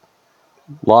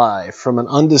Live from an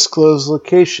undisclosed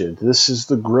location, this is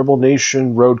the Gribble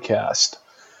Nation Roadcast.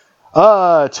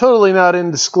 Totally not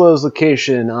undisclosed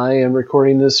location. I am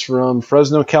recording this from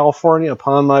Fresno, California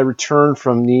upon my return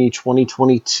from the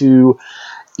 2022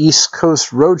 East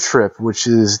Coast Road Trip, which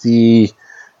is the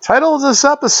title of this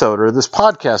episode, or this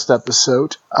podcast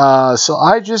episode. So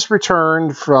I just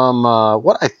returned from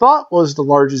what I thought was the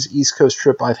largest East Coast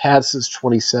trip I've had since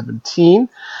 2017.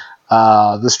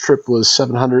 This trip was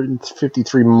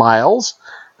 753 miles.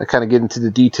 I kind of get into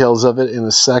the details of it in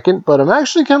a second, but I'm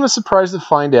actually kind of surprised to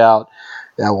find out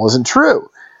that wasn't true.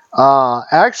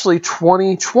 Actually,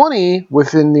 2020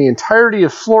 within the entirety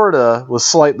of Florida was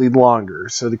slightly longer.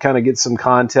 So to kind of get some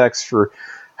context for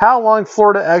how long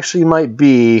Florida actually might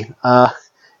be,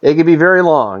 it could be very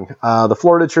long. The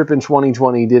Florida trip in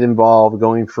 2020 did involve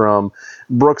going from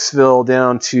Brooksville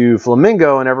down to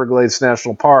Flamingo in Everglades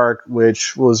National Park,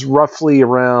 which was roughly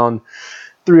around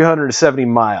 370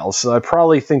 miles. So I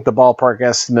probably think the ballpark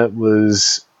estimate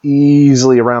was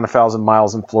easily around 1,000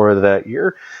 miles in Florida that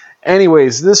year.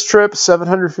 Anyways, this trip,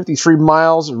 753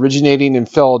 miles, originating in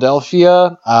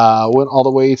Philadelphia, went all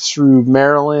the way through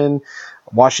Maryland,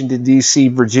 Washington, D.C.,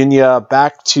 Virginia,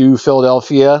 back to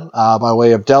Philadelphia by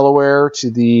way of Delaware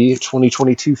to the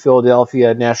 2022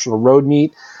 Philadelphia National Road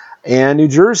Meet, and New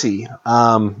Jersey.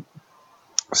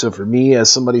 So for me,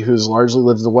 as somebody who's largely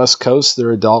lived the West Coast,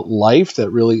 their adult life,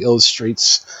 that really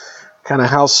illustrates kind of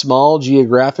how small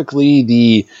geographically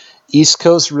the East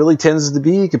Coast really tends to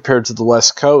be compared to the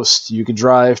West Coast. You could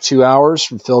drive 2 hours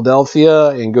from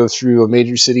Philadelphia and go through a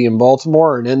major city in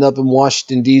Baltimore and end up in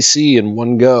Washington, D.C. in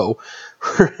one go.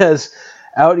 Whereas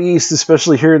out east,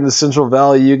 especially here in the Central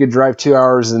Valley, you could drive 2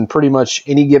 hours in pretty much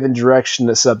any given direction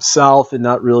except south and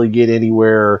not really get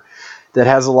anywhere that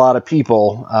has a lot of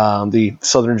people. The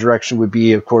southern direction would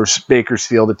be, of course,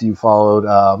 Bakersfield if you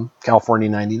followed California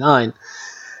 99.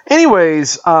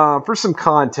 Anyways, for some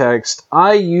context,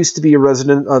 I used to be a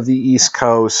resident of the East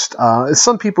Coast.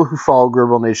 Some people who follow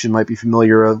Gribble Nation might be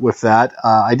familiar with that.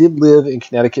 I did live in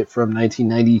Connecticut from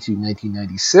 1990 to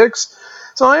 1996.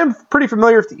 So I am pretty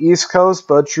familiar with the East Coast,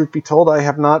 but truth be told, I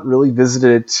have not really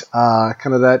visited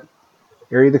kind of that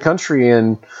area of the country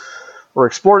or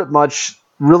explored it much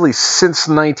really since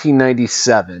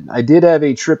 1997. I did have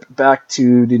a trip back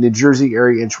to the New Jersey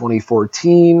area in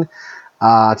 2014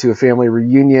 to a family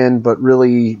reunion, but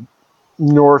really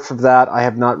north of that, I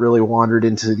have not really wandered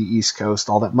into the East Coast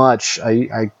all that much.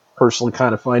 I personally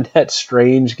kind of find that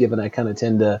strange, given I kind of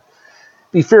tend to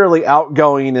be fairly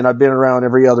outgoing, and I've been around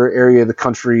every other area of the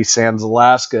country, sans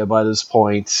Alaska, by this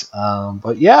point.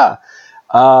 But yeah,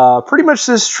 pretty much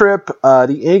this trip,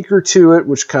 the anchor to it,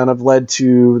 which kind of led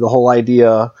to the whole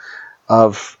idea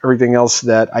of everything else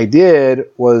that I did,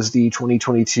 was the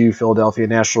 2022 Philadelphia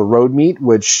National Road Meet,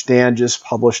 which Dan just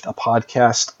published a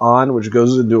podcast on, which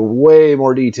goes into way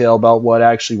more detail about what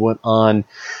actually went on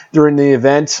during the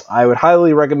event. I would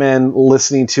highly recommend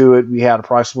listening to it. We had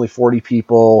approximately 40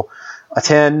 people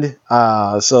attend.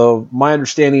 So my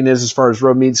understanding is, as far as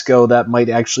road meets go, that might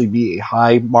actually be a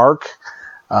high mark.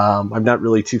 I'm not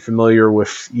really too familiar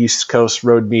with East Coast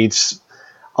road meets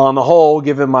on the whole,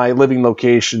 given my living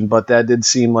location, but that did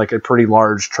seem like a pretty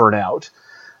large turnout.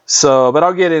 So, but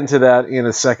I'll get into that in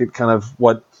a second, kind of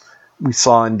what we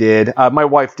saw and did. My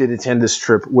wife did attend this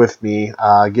trip with me,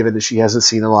 given that she hasn't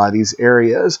seen a lot of these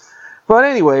areas. But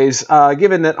anyways,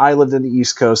 given that I lived in the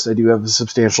East Coast, I do have a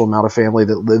substantial amount of family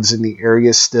that lives in the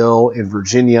area still, in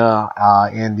Virginia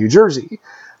and New Jersey.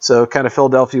 So kind of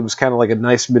Philadelphia was kind of like a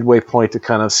nice midway point to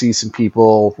kind of see some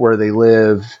people where they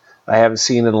live I haven't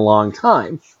seen in a long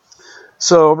time.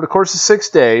 So over the course of 6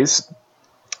 days,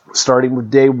 starting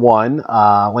with day one,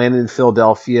 landed in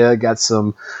Philadelphia, got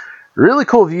some really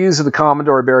cool views of the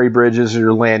Commodore Barry Bridge as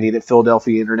you're landing at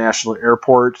Philadelphia International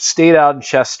Airport. Stayed out in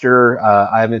Chester.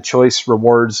 I'm a Choice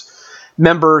Rewards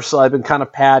member, so I've been kind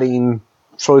of padding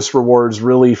Choice Rewards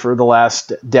really for the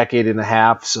last decade and a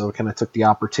half, so I kind of took the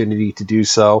opportunity to do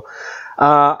so.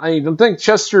 I even think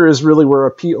Chester is really where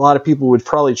a lot of people would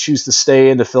probably choose to stay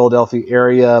in the Philadelphia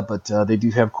area, but they do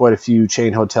have quite a few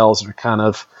chain hotels that are kind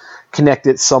of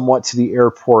connected somewhat to the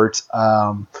airport.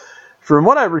 From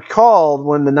what I recalled,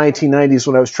 when the 1990s,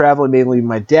 when I was traveling mainly with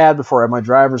my dad before I had my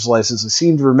driver's license, I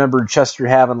seem to remember Chester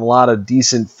having a lot of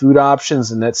decent food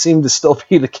options, and that seemed to still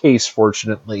be the case,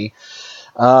 fortunately.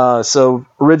 So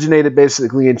originated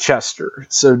basically in Chester.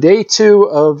 So day two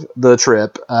of the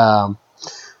trip,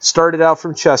 started out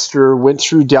from Chester, went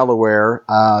through Delaware,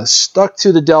 stuck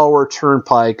to the Delaware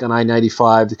Turnpike on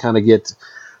I-95 to kind of get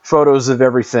photos of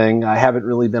everything. I haven't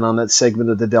really been on that segment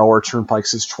of the Delaware Turnpike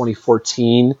since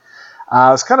 2014. It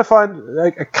was kind of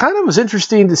fun. It kind of was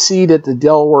interesting to see that the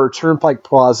Delaware Turnpike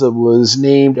Plaza was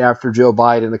named after Joe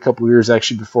Biden a couple of years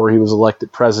actually before he was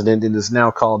elected president, and is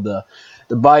now called the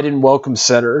Biden Welcome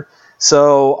Center.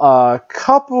 So I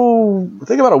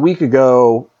think about a week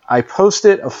ago, I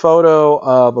posted a photo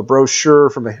of a brochure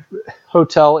from a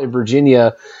hotel in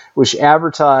Virginia, which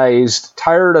advertised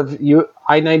tired of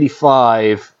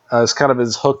I-95 as kind of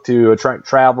as hook to attract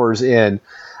travelers in.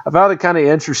 I found it kind of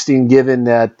interesting given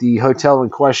that the hotel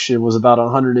in question was about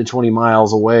 120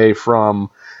 miles away from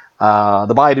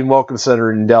the Biden Welcome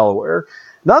Center in Delaware.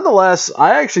 Nonetheless,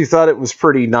 I actually thought it was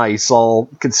pretty nice, all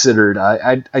considered.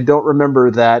 I don't remember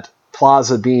that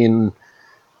plaza being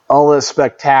all that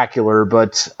spectacular,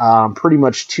 but pretty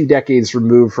much 2 decades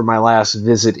removed from my last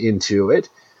visit into it.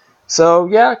 So,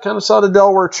 yeah, kind of saw the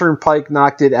Delaware Turnpike,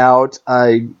 knocked it out.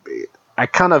 I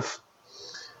kind of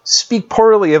speak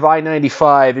poorly of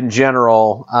I-95 in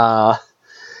general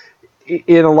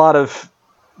in a lot of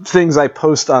things I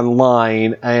post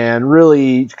online, and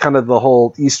really kind of the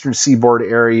whole Eastern Seaboard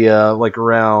area, like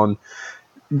around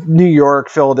New York,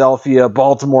 Philadelphia,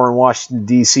 Baltimore, and Washington,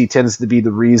 D.C. tends to be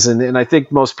the reason. And I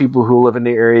think most people who live in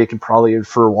the area can probably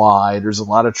infer why. There's a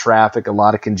lot of traffic, a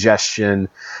lot of congestion.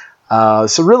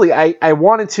 So really, I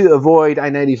wanted to avoid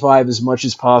I-95 as much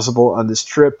as possible on this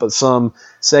trip, but some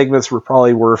segments were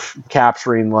probably worth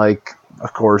capturing, like,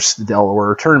 of course, the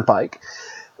Delaware Turnpike.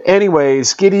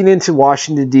 Anyways, getting into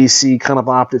Washington, D.C., kind of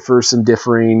opted for some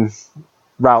differing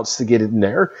routes to get in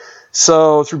there.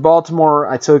 So through Baltimore,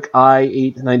 I took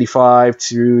I-895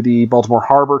 to the Baltimore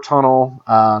Harbor Tunnel.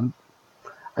 I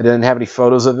didn't have any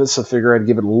photos of it, so I figured I'd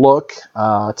give it a look.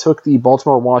 Took the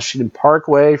Baltimore-Washington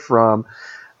Parkway from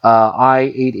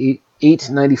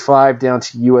I-895 down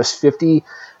to US 50.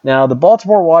 Now, the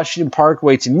Baltimore-Washington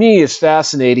Parkway, to me, is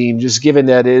fascinating, just given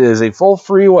that it is a full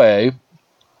freeway,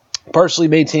 partially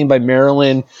maintained by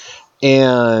Maryland,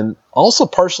 and also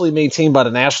partially maintained by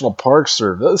the National Park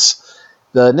Service.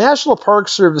 The National Park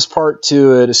Service part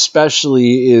to it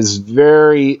especially is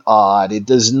very odd. It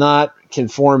does not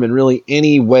conform in really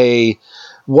any way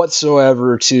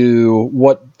whatsoever to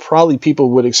what probably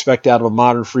people would expect out of a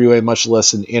modern freeway, much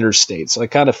less an interstate. So I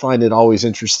kind of find it always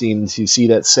interesting to see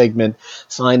that segment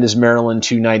signed as Maryland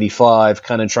 295,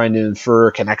 kind of trying to infer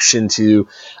a connection to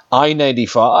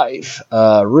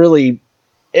I-95. Really,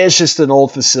 it's just an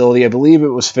old facility. I believe it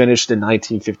was finished in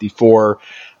 1954.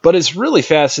 But it's really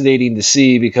fascinating to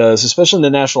see because, especially in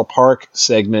the national park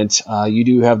segment, you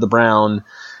do have the brown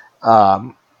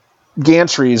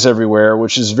gantries everywhere,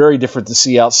 which is very different to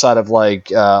see outside of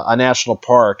like a national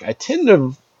park. I tend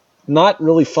to not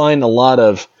really find a lot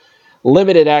of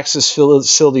limited access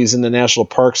facilities in the National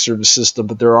Park Service system,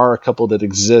 but there are a couple that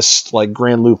exist, like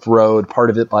Grand Loop Road, part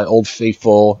of it by Old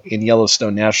Faithful in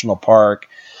Yellowstone National Park.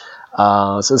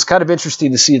 So it's kind of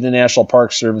interesting to see the National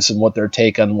Park Service and what their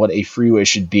take on what a freeway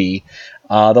should be.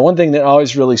 The one thing that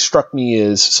always really struck me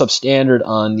is substandard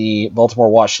on the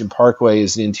Baltimore-Washington Parkway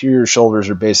is the interior shoulders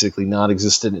are basically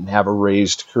non-existent and have a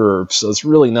raised curve. So it's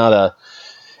really not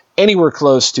anywhere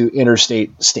close to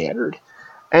interstate standard.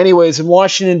 Anyways, in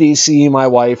Washington, D.C., my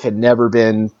wife had never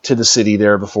been to the city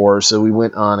there before, so we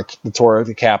went on a tour of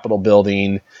the Capitol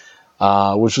building,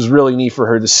 which was really neat for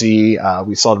her to see.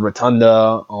 We saw the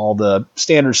rotunda, all the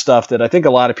standard stuff that I think a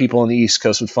lot of people on the East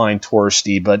Coast would find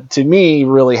touristy. But to me,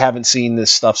 really haven't seen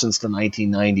this stuff since the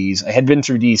 1990s. I had been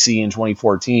through D.C. in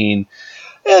 2014.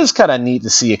 It was kind of neat to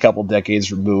see a couple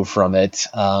decades removed from it.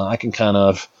 I can kind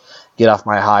of get off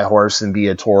my high horse and be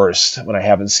a tourist when I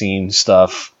haven't seen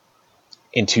stuff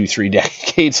in 2-3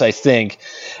 decades, I think.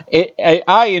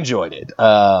 I enjoyed it.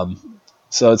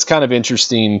 So it's kind of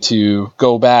interesting to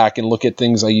go back and look at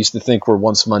things I used to think were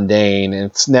once mundane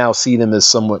and now see them as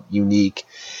somewhat unique.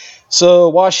 So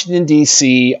Washington,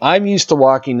 D.C., I'm used to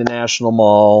walking the National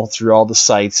Mall through all the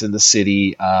sites in the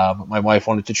city. But my wife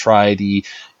wanted to try the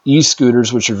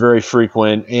e-scooters, which are very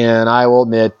frequent, and I will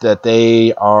admit that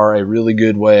they are a really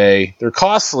good way. They're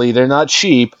costly, they're not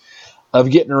cheap, of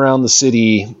getting around the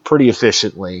city pretty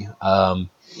efficiently.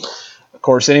 Of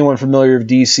course, anyone familiar with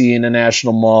DC and the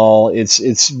National Mall,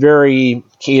 it's very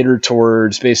catered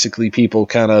towards basically people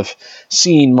kind of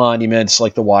seeing monuments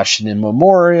like the Washington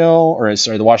Memorial,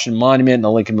 the Washington Monument and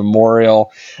the Lincoln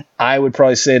Memorial. I would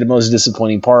probably say the most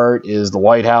disappointing part is the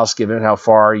White House, given how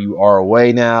far you are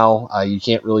away now. You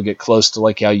can't really get close to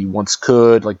like how you once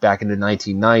could, like back in the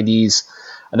 1990s.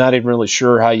 I'm not even really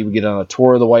sure how you would get on a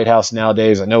tour of the White House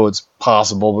nowadays. I know it's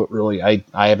possible, but really I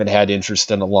haven't had interest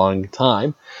in a long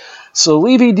time. So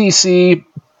leaving D.C.,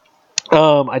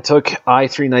 I took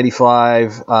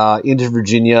I-395 into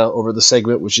Virginia over the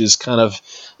segment, which is kind of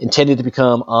intended to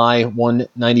become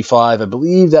I-195. I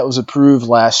believe that was approved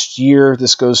last year.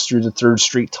 This goes through the 3rd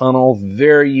Street Tunnel.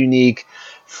 Very unique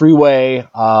freeway,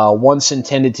 once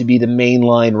intended to be the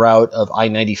mainline route of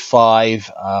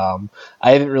I-95.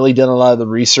 I haven't really done a lot of the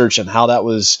research on how that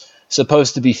was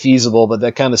supposed to be feasible, but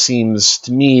that kind of seems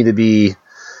to me to be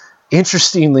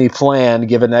interestingly planned,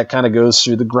 given that kind of goes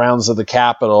through the grounds of the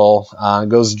Capitol,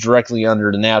 goes directly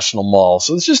under the National Mall.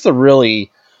 So it's just a really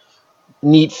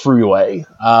neat freeway.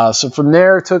 So from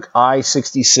there, took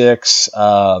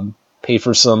I-66, paid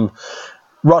for some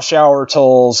rush hour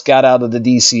tolls, got out of the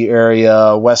D.C.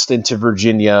 area, west into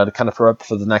Virginia to kind of prep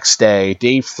for the next day.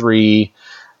 Day 3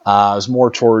 was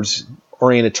more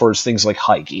oriented towards things like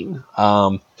hiking.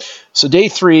 So day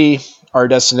 3, our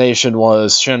destination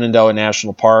was Shenandoah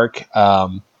National Park.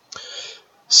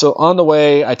 So on the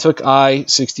way, I took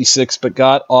I-66, but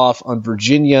got off on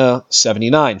Virginia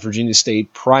 79, Virginia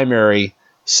State Primary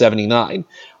 79.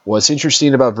 What's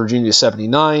interesting about Virginia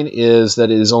 79 is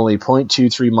that it is only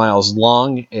 0.23 miles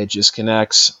long. It just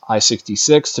connects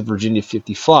I-66 to Virginia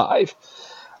 55.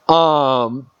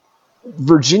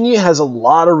 Virginia has a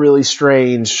lot of really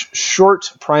strange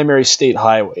short primary state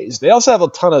highways. They also have a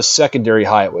ton of secondary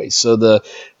highways. So the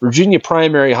Virginia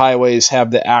primary highways have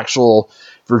the actual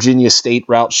Virginia state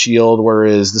route shield,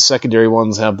 whereas the secondary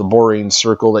ones have the boring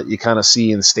circle that you kind of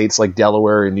see in states like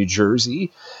Delaware and New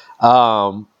Jersey.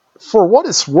 For what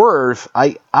it's worth,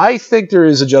 I think there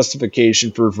is a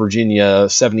justification for Virginia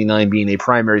 79 being a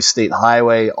primary state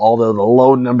highway, although the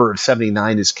low number of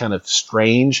 79 is kind of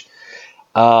strange.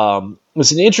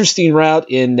 It's an interesting route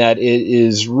in that it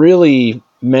is really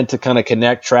meant to kind of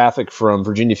connect traffic from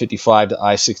Virginia 55 to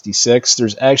I-66.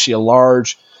 There's actually a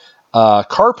large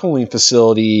carpooling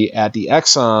facility at the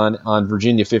Exxon on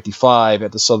Virginia 55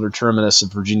 at the southern terminus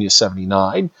of Virginia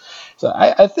 79. So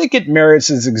I think it merits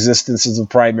its existence as a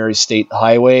primary state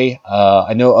highway.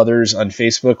 I know others on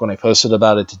Facebook, when I posted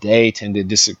about it today, tend to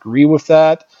disagree with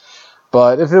that.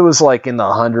 But if it was like in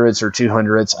the hundreds or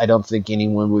 200s, I don't think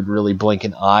anyone would really blink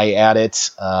an eye at it.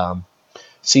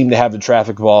 Seem to have the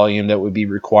traffic volume that would be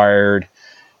required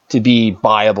to be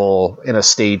viable in a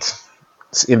state's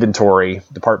inventory,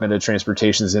 Department of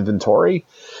Transportation's inventory.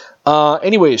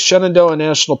 Anyways, Shenandoah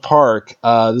National Park.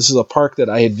 This is a park that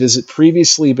I had visited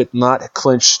previously, but not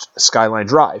clinched Skyline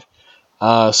Drive.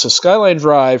 So Skyline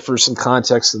Drive, for some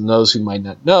context and those who might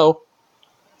not know,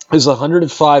 is a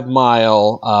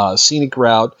 105-mile scenic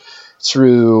route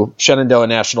through Shenandoah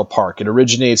National Park. It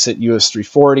originates at US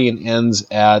 340 and ends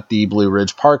at the Blue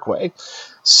Ridge Parkway.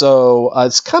 So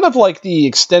it's kind of like the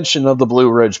extension of the Blue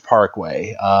Ridge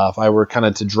Parkway, if I were kind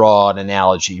of to draw an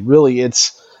analogy. Really,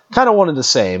 it's kind of one and the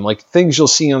same. Like, things you'll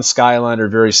see on Skyline are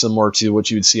very similar to what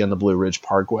you would see on the Blue Ridge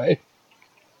Parkway.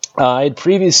 I had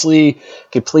previously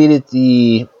completed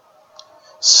the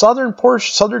southern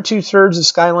 2/3 of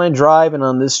Skyline Drive, and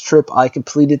on this trip I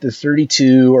completed the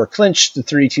 32, or clinched the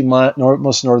 32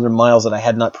 most northern miles that I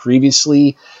had not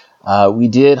previously. We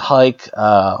did hike,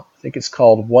 I think it's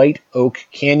called White Oak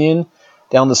Canyon,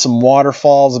 down to some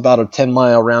waterfalls, about a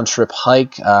 10-mile round-trip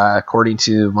hike, according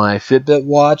to my Fitbit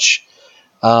watch.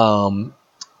 I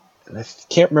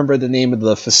can't remember the name of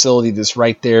the facility that's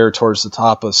right there towards the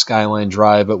top of Skyline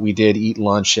Drive, but we did eat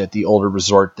lunch at the older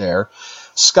resort there.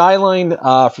 Skyline,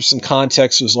 for some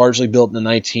context, was largely built in the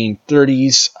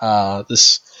 1930s.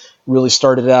 This really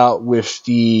started out with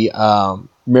the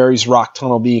Mary's Rock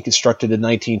Tunnel being constructed in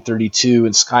 1932,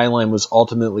 and Skyline was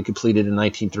ultimately completed in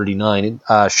 1939.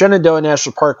 Shenandoah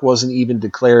National Park wasn't even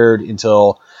declared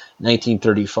until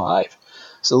 1935.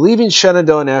 So leaving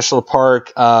Shenandoah National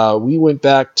Park, we went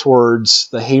back towards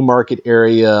the Haymarket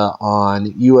area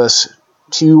on US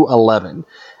 211.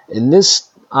 And this,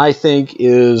 I think,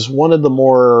 is one of the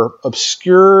more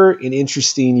obscure and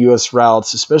interesting U.S.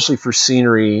 routes, especially for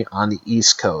scenery on the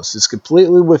East Coast. It's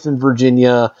completely within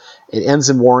Virginia. It ends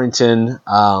in Warrenton.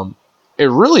 It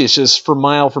really is just for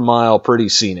mile, pretty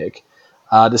scenic.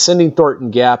 Descending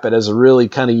Thornton Gap, it has a really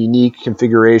kind of unique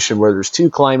configuration where there's two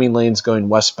climbing lanes going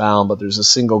westbound, but there's a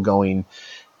single going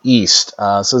east.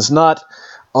 So it's not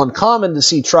uncommon to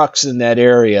see trucks in that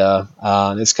area.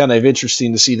 And it's kind of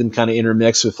interesting to see them kind of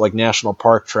intermix with like national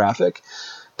park traffic.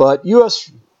 But US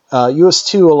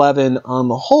 211 on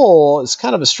the whole is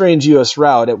kind of a strange US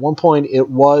route. At one point it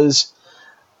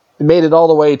made it all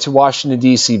the way to Washington,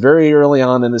 D.C. Very early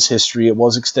on in its history, it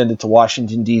was extended to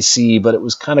Washington, D.C., but it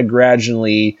was kind of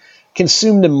gradually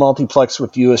consumed and multiplexed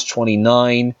with US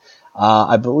 29.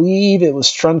 I believe it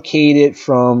was truncated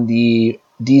from the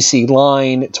DC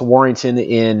line to Warrington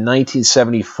in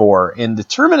 1974. And the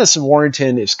terminus in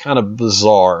Warrington is kind of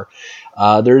bizarre.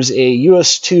 There's a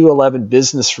US 211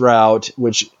 business route,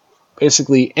 which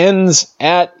basically ends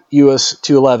at US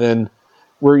 211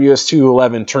 where US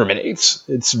 211 terminates.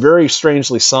 It's very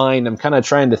strangely signed. I'm kind of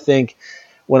trying to think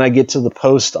when I get to the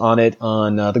post on it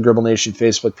on the Gribble Nation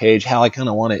Facebook page, how I kind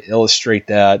of want to illustrate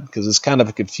that, because it's kind of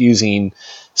a confusing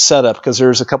setup, because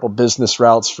there's a couple business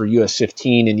routes for US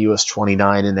 15 and US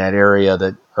 29 in that area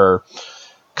that are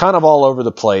kind of all over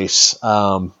the place.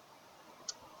 I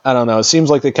don't know. It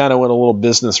seems like they kind of went a little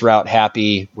business route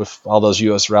happy with all those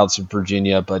US routes in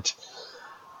Virginia, but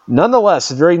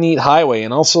nonetheless, a very neat highway,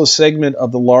 and also a segment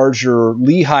of the larger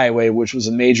Lee Highway, which was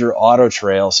a major auto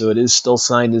trail, so it is still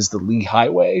signed as the Lee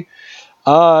Highway.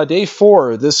 Day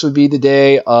 4, this would be the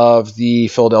day of the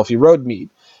Philadelphia Road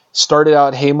Meet. Started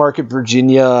out Haymarket,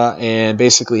 Virginia, and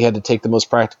basically had to take the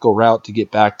most practical route to get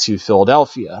back to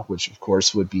Philadelphia, which of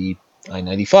course would be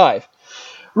I-95.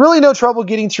 Really no trouble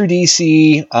getting through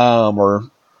DC,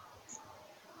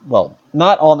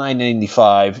 not all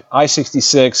 995,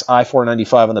 I-66,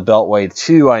 I-495 on the Beltway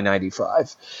to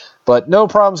I-95. But no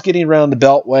problems getting around the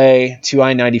Beltway to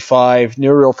I-95.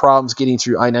 No real problems getting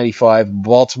through I-95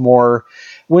 Baltimore.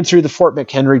 Went through the Fort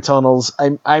McHenry tunnels.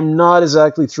 I'm not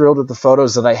exactly thrilled with the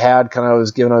photos that I had. I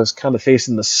was kind of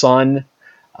facing the sun.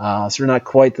 So they're not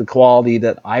quite the quality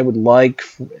that I would like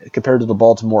compared to the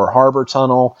Baltimore Harbor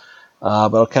Tunnel.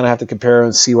 But I'll kind of have to compare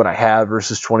and see what I have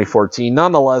versus 2014.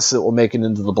 Nonetheless, it will make it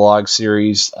into the blog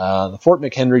series. The Fort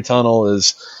McHenry Tunnel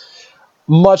is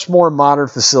much more modern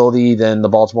facility than the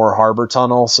Baltimore Harbor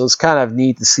Tunnel, so it's kind of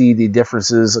neat to see the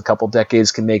differences a couple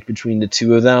decades can make between the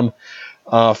two of them.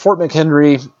 Fort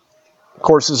McHenry, of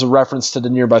course, is a reference to the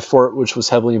nearby fort, which was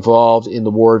heavily involved in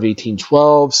the War of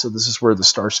 1812, so this is where the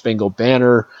Star-Spangled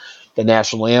Banner, the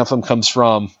national anthem, comes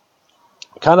from.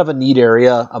 Kind of a neat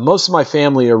area. Most of my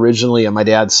family originally on my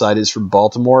dad's side is from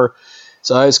Baltimore,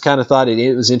 so I always kind of thought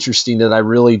it was interesting that I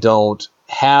really don't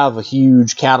have a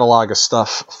huge catalog of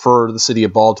stuff for the city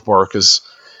of Baltimore, because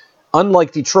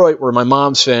unlike Detroit, where my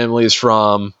mom's family is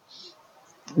from,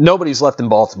 nobody's left in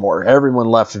Baltimore. Everyone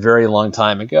left a very long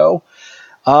time ago.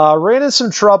 Ran into some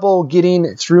trouble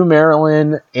getting through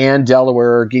Maryland and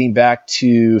Delaware, getting back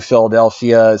to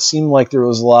Philadelphia. It seemed like there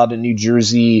was a lot of New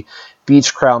Jersey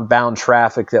beach crowd bound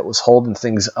traffic that was holding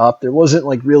things up. There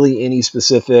wasn't really any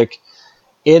specific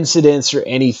incidents or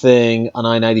anything on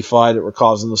I-95 that were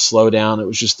causing the slowdown. It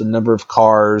was just the number of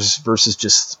cars versus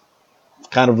just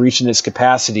kind of reaching its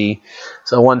capacity.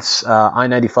 So once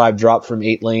I-95 dropped from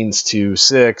 8 lanes to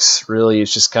 6, really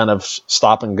it's just kind of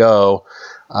stop and go.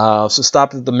 So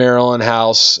stopped at the Maryland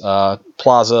House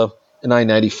Plaza in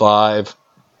I-95.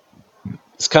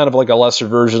 It's kind of like a lesser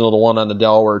version of the one on the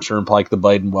Delaware Turnpike, the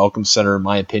Biden Welcome Center, in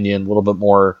my opinion. A little bit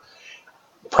more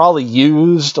probably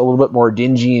used, a little bit more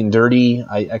dingy and dirty.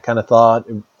 I kind of thought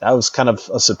that was kind of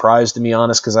a surprise to me,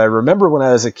 honest, because I remember when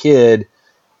I was a kid,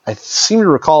 I seem to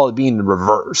recall it being the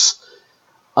reverse.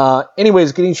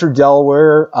 Anyways, getting through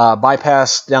Delaware,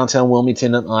 bypassed downtown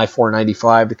Wilmington and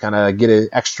I-495 to kind of get an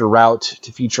extra route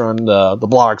to feature on the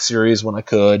blog series when I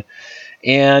could,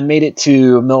 and made it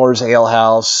to Miller's Ale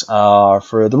House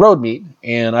for the road meet.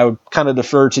 And I would kind of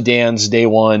defer to Dan's day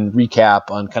one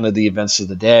recap on kind of the events of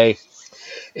the day.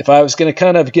 If I was going to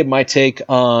kind of give my take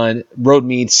on road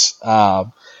meets,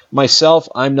 myself,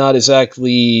 I'm not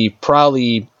exactly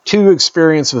probably too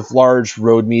experienced with large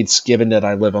road meets, given that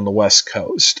I live on the West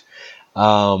Coast.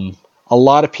 A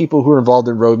lot of people who are involved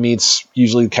in road meets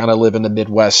usually kind of live in the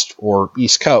Midwest or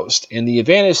East Coast. And the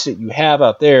advantage that you have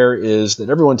out there is that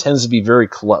everyone tends to be very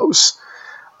close.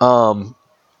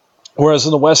 Whereas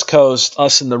on the West Coast,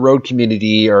 us in the road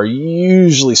community are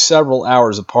usually several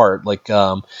hours apart. Like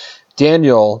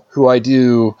Daniel, who I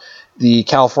do the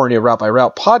California Route by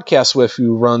Route podcast with,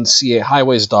 who runs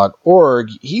cahighways.org,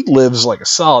 he lives like a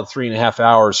solid 3.5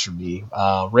 hours from me.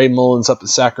 Ray Mullins up in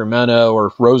Sacramento,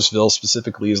 or Roseville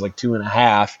specifically, is like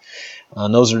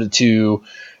 2.5. Those are the two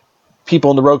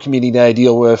people in the road community that I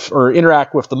deal with or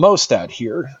interact with the most out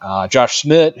here. Josh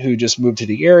Smith, who just moved to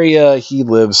the area, he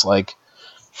lives like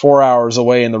 4 hours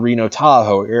away in the Reno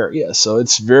Tahoe area. So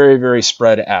it's very, very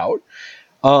spread out.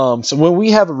 So when we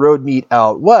have a road meet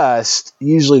out west,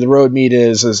 usually the road meet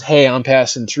is, hey, I'm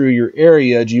passing through your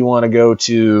area. Do you want to go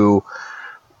to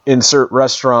insert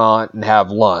restaurant and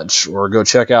have lunch, or go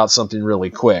check out something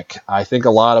really quick? I think a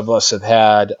lot of us have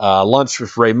had lunch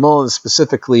with Ray Mullins,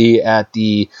 specifically at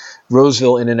the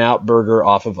Roseville In-N-Out Burger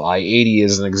off of I-80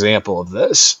 as an example of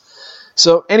this.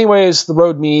 So anyways, the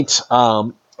road meet,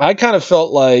 I kind of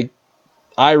felt like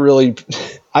I really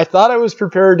I thought I was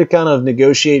prepared to kind of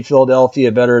negotiate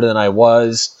Philadelphia better than I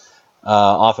was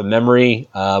off of memory,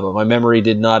 but my memory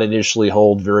did not initially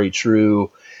hold very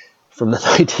true from the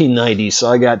 1990s, so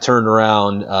I got turned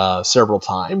around several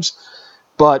times.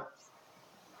 But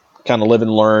kind of live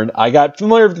and learn. I got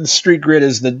familiar with the street grid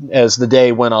as the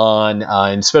day went on,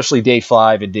 and especially day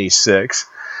 5 and day 6.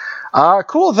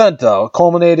 Cool event, though.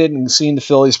 Culminated in seeing the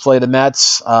Phillies play the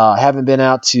Mets. I haven't been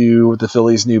out to the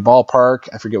Phillies' new ballpark.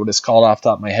 I forget what it's called off the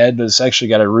top of my head, but it's actually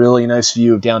got a really nice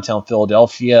view of downtown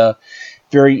Philadelphia.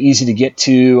 Very easy to get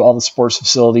to. All the sports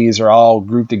facilities are all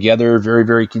grouped together. Very,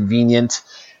 very convenient.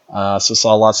 So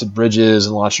saw lots of bridges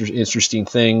and lots of interesting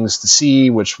things to see,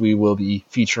 which we will be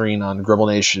featuring on Gribble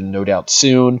Nation no doubt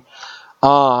soon.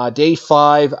 Day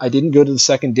 5, I didn't go to the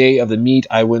second day of the meet.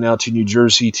 I went out to New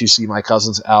Jersey to see my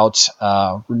cousins out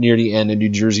near the end of New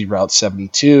Jersey Route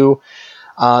 72.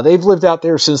 They've lived out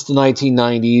there since the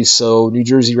 1990s, so New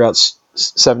Jersey Route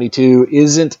 72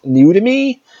 isn't new to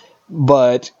me,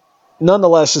 but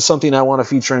nonetheless, it's something I want to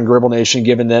feature in Gribble Nation,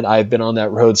 given that I've been on that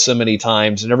road so many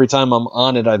times, and every time I'm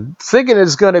on it, I'm thinking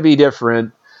it's going to be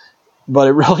different, but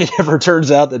it really never turns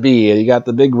out to be. You got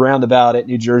the big roundabout at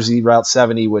New Jersey Route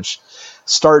 70, which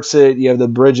starts it. You have the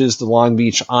bridges to Long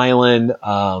Beach Island.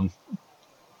 I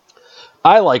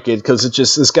like it because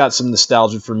it's got some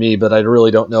nostalgia for me, but I really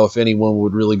don't know if anyone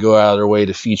would really go out of their way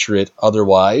to feature it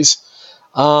otherwise.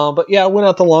 But yeah, I went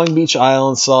out to Long Beach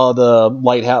Island, saw the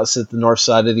lighthouse at the north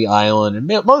side of the island,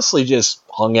 and mostly just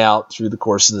hung out through the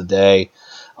course of the day.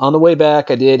 On the way back,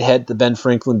 I did head to Ben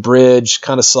Franklin Bridge,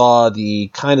 kind of saw the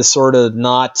kind of sort of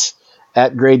not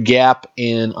at grade gap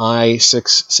in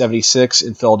I-676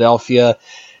 in Philadelphia.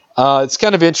 It's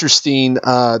kind of interesting.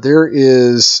 There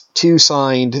is 2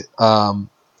 signed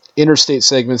interstate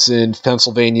segments in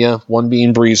Pennsylvania, one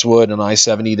being Breezewood and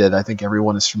I-70 that I think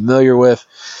everyone is familiar with.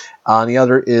 The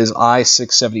other is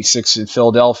I-676 in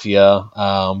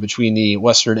Philadelphia, between the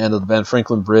western end of the Ben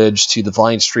Franklin Bridge to the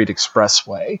Vine Street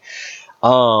Expressway.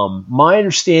 My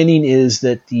understanding is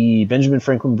that the Benjamin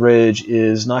Franklin Bridge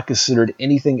is not considered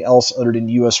anything else other than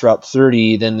U.S. Route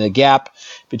 30. Then the gap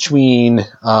between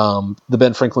the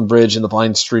Ben Franklin Bridge and the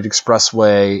Vine Street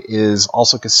Expressway is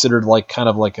also considered kind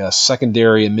of like a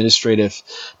secondary administrative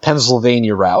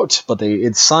Pennsylvania route, but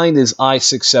it's signed as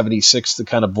I-676 to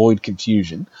kind of avoid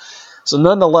confusion. So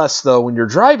nonetheless, though, when you're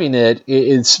driving it,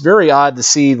 it's very odd to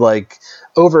see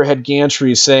overhead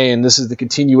gantry saying this is the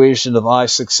continuation of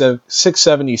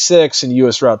I-676 and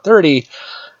U.S. Route 30,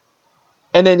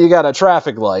 and then you got a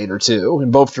traffic light or two in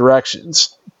both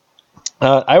directions.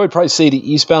 I would probably say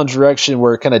the eastbound direction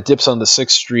where it kind of dips onto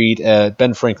 6th Street at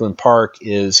Ben Franklin Park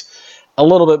is a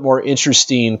little bit more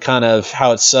interesting, kind of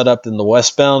how it's set up than the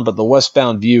westbound, but the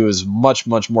westbound view is much,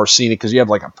 much more scenic because you have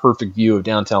a perfect view of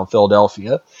downtown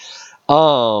Philadelphia.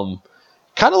 Kind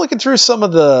of looking through some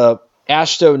of the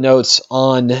AASHTO notes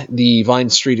on the Vine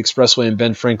Street Expressway and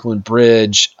Ben Franklin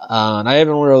Bridge, and I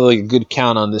haven't really a good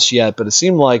count on this yet, but it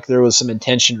seemed like there was some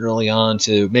intention early on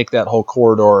to make that whole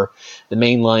corridor the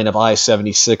main line of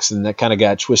I-76, and that kind of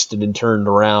got twisted and turned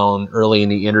around early in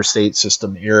the interstate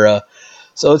system era.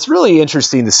 So it's really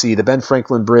interesting to see. The Ben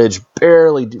Franklin Bridge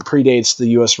barely predates the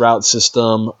U.S. route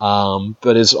system,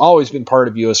 but has always been part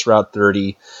of U.S. Route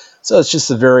 30. So it's just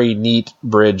a very neat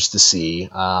bridge to see.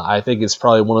 I think it's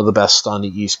probably one of the best on the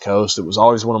East Coast. It was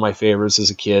always one of my favorites as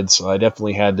a kid, so I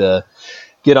definitely had to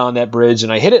get on that bridge.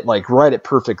 And I hit it right at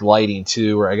perfect lighting,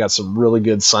 too, where I got some really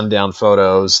good sundown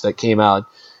photos that came out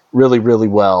really, really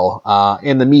well.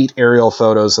 And the neat aerial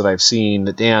photos that I've seen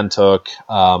that Dan took,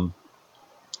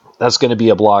 that's going to be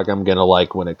a blog I'm going to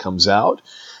like when it comes out.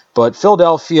 But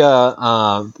Philadelphia,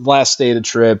 last day of the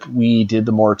trip, we did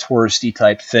the more touristy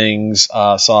type things,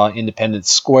 saw Independence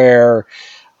Square,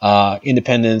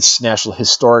 Independence National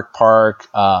Historic Park,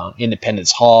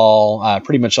 Independence Hall,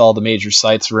 pretty much all the major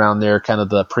sites around there, kind of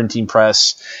the printing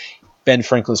press, Ben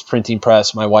Franklin's printing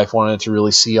press. My wife wanted to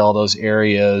really see all those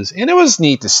areas, and it was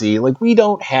neat to see. We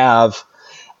don't have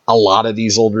a lot of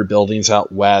these older buildings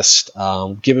out west.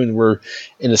 Given we're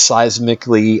in a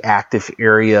seismically active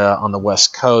area on the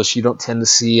West Coast, you don't tend to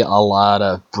see a lot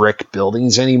of brick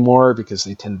buildings anymore because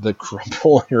they tend to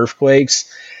crumble in earthquakes.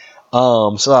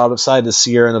 So outside the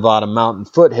Sierra Nevada mountain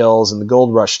foothills and the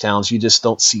gold rush towns, you just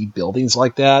don't see buildings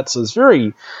like that. So it's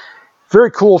very,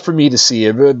 very cool for me to see.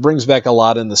 It brings back a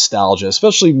lot of nostalgia,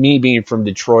 especially me being from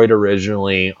Detroit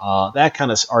originally. That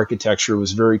kind of architecture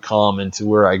was very common to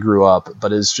where I grew up,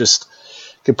 but is just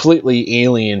completely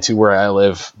alien to where I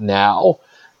live now.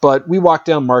 But we walked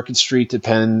down Market Street to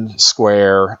Penn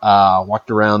Square,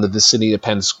 walked around the vicinity of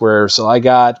Penn Square. So I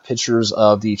got pictures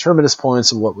of the terminus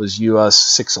points of what was US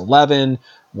 611,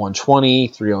 120,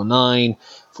 309,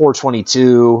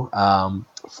 422.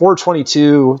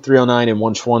 422, 309, and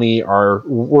 120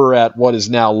 we're at what is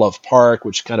now Love Park,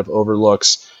 which kind of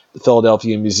overlooks the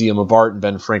Philadelphia Museum of Art and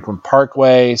Ben Franklin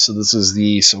Parkway. So this is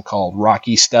the so-called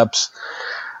Rocky Steps.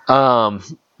 My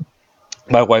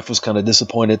wife was kind of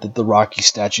disappointed that the Rocky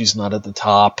statue's not at the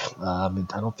top. I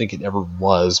don't think it ever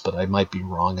was, but I might be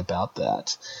wrong about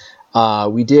that.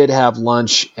 We did have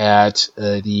lunch at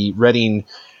the Reading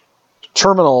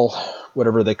Terminal,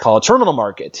 whatever they call it, Terminal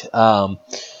Market.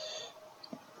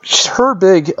 Her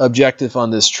big objective on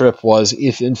this trip was,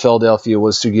 if in Philadelphia,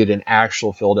 was to get an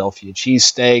actual Philadelphia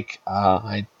cheesesteak.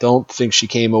 I don't think she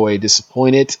came away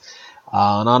disappointed.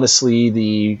 And honestly,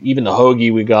 even the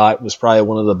hoagie we got was probably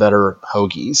one of the better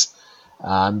hoagies.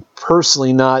 I'm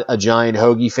personally not a giant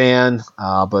hoagie fan,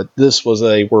 but this was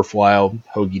a worthwhile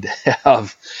hoagie to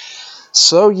have.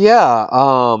 So yeah,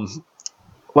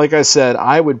 like I said,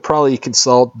 I would probably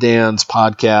consult Dan's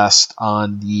podcast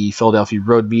on the Philadelphia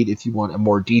Road Meet if you want a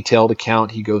more detailed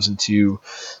account. He goes into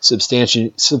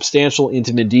substantial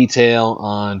intimate detail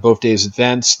on both days'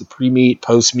 events, the pre-meet,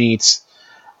 post-meets.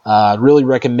 Really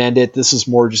recommend it. This is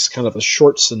more just kind of a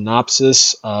short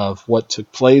synopsis of what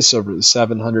took place over the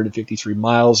 753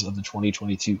 miles of the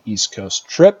 2022 East Coast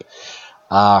trip.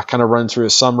 Kind of run through a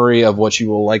summary of what you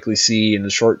will likely see in the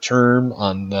short term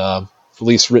on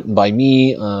release written by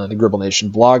me on the Gribble Nation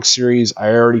blog series.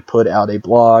 I already put out a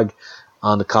blog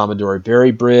on the Commodore Barry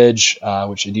Bridge,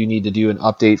 which I do need to do an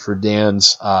update for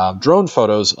Dan's drone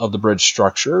photos of the bridge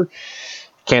structure.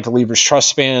 Cantilever's truss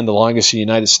span, the longest in the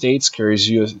United States, carries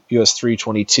US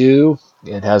 322.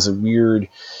 It has a weird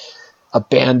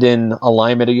abandoned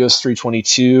alignment of US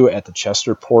 322 at the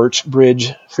Chesterport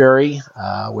Bridge ferry,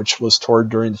 which was toured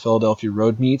during the Philadelphia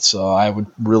Road Meet. So I would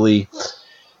really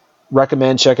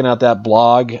recommend checking out that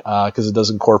blog because it does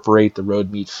incorporate the road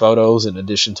meet photos in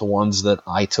addition to ones that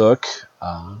I took.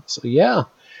 So yeah,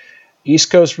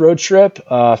 East Coast road trip.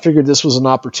 Figured this was an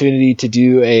opportunity to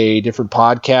do a different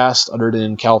podcast other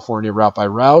than California Route by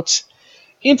Route.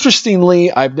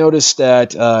 Interestingly, I've noticed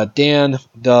that Dan,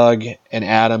 Doug, and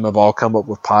Adam have all come up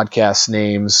with podcast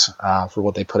names for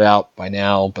what they put out by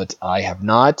now, but I have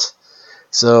not.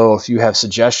 So if you have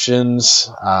suggestions,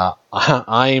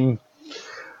 I'm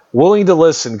willing to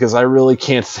listen because I really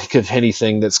can't think of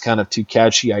anything that's kind of too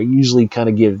catchy. I usually kind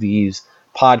of give these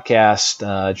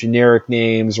podcast generic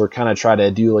names or kind of try to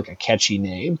do like a catchy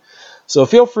name. So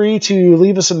feel free to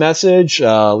leave us a message.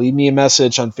 Leave me a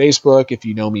message on Facebook if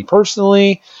you know me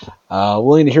personally.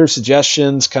 Willing to hear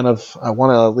suggestions. I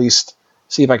want to at least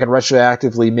see if I can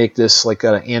retroactively make this like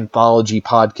an anthology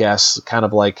podcast, kind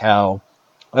of like how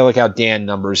Dan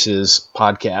numbers his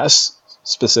podcasts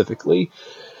specifically.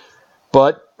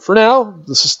 But for now,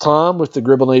 this is Tom with the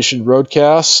Gribble Nation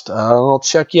Roadcast. I'll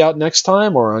check you out next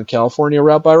time or on California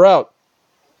Route by Route.